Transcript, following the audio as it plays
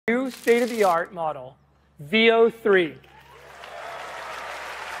new state-of-the-art model, VEO3.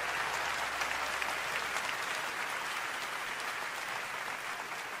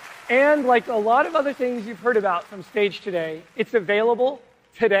 And like a lot of other things you've heard about from Stage today, it's available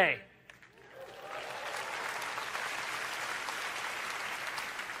today.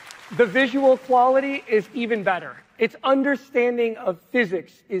 The visual quality is even better. Its understanding of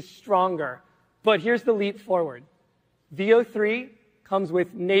physics is stronger. But here's the leap forward. VEO3 comes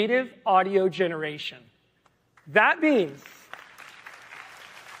with native audio generation. That means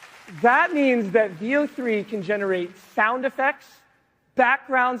that VEO3 can generate sound effects,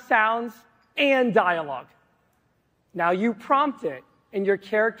 background sounds, and dialogue. Now you prompt it, and your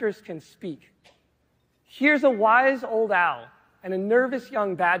characters can speak. Here's a wise old owl and a nervous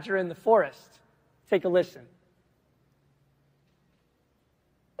young badger in the forest. Take a listen.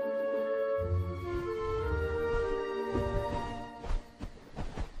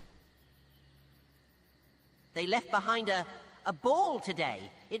 They left behind a ball today.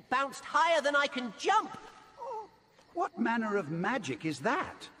 It bounced higher than I can jump. Oh, what manner of magic is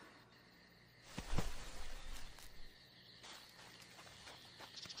that?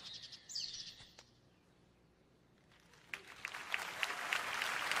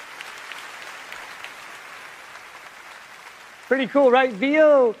 Pretty cool, right?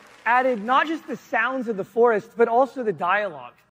 VEO added not just the sounds of the forest, but also the dialogue.